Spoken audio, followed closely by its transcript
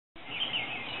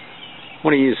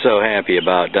What are you so happy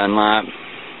about, Dunlop?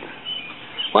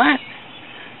 What?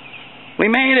 We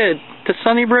made it to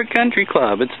Sunnybrook Country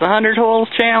Club. It's the 100 Holes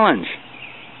Challenge.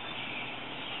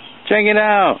 Check it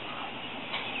out.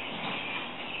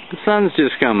 The sun's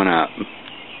just coming up.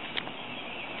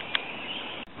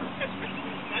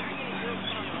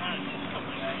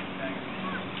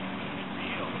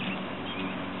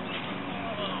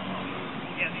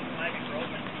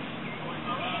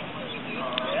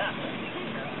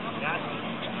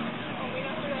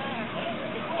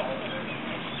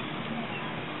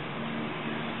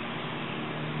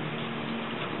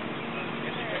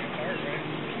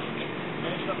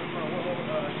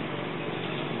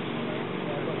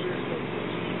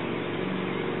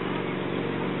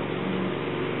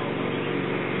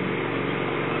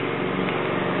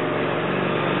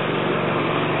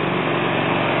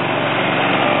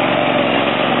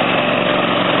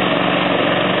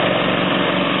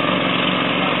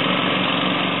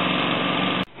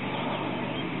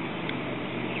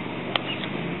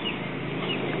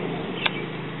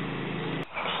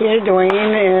 Here Duane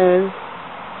is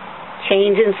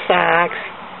changing socks.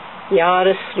 You ought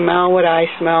to smell what I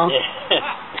smell. Yeah.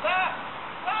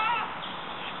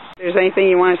 If there's anything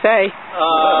you want to say?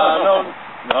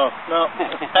 No.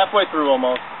 Halfway through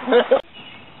almost.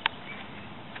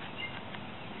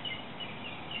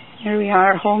 Here we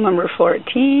are, hole number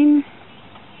 14.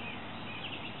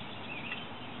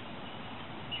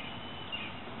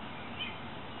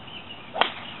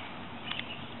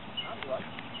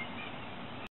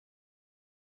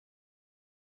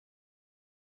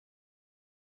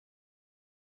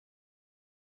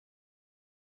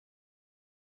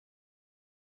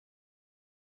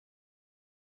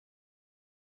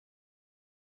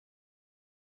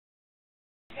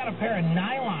 He's got a pair of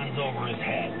nylons over his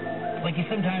head, like you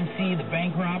sometimes see the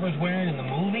bank robbers wearing in the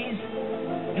movies.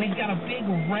 And he's got a big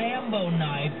Rambo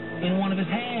knife in one of his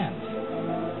hands.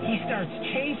 He starts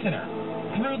chasing her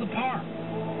through the park.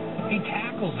 He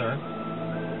tackles her,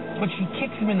 but she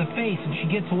kicks him in the face and she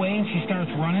gets away and she starts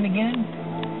running again.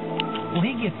 Well,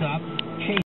 he gets up, chases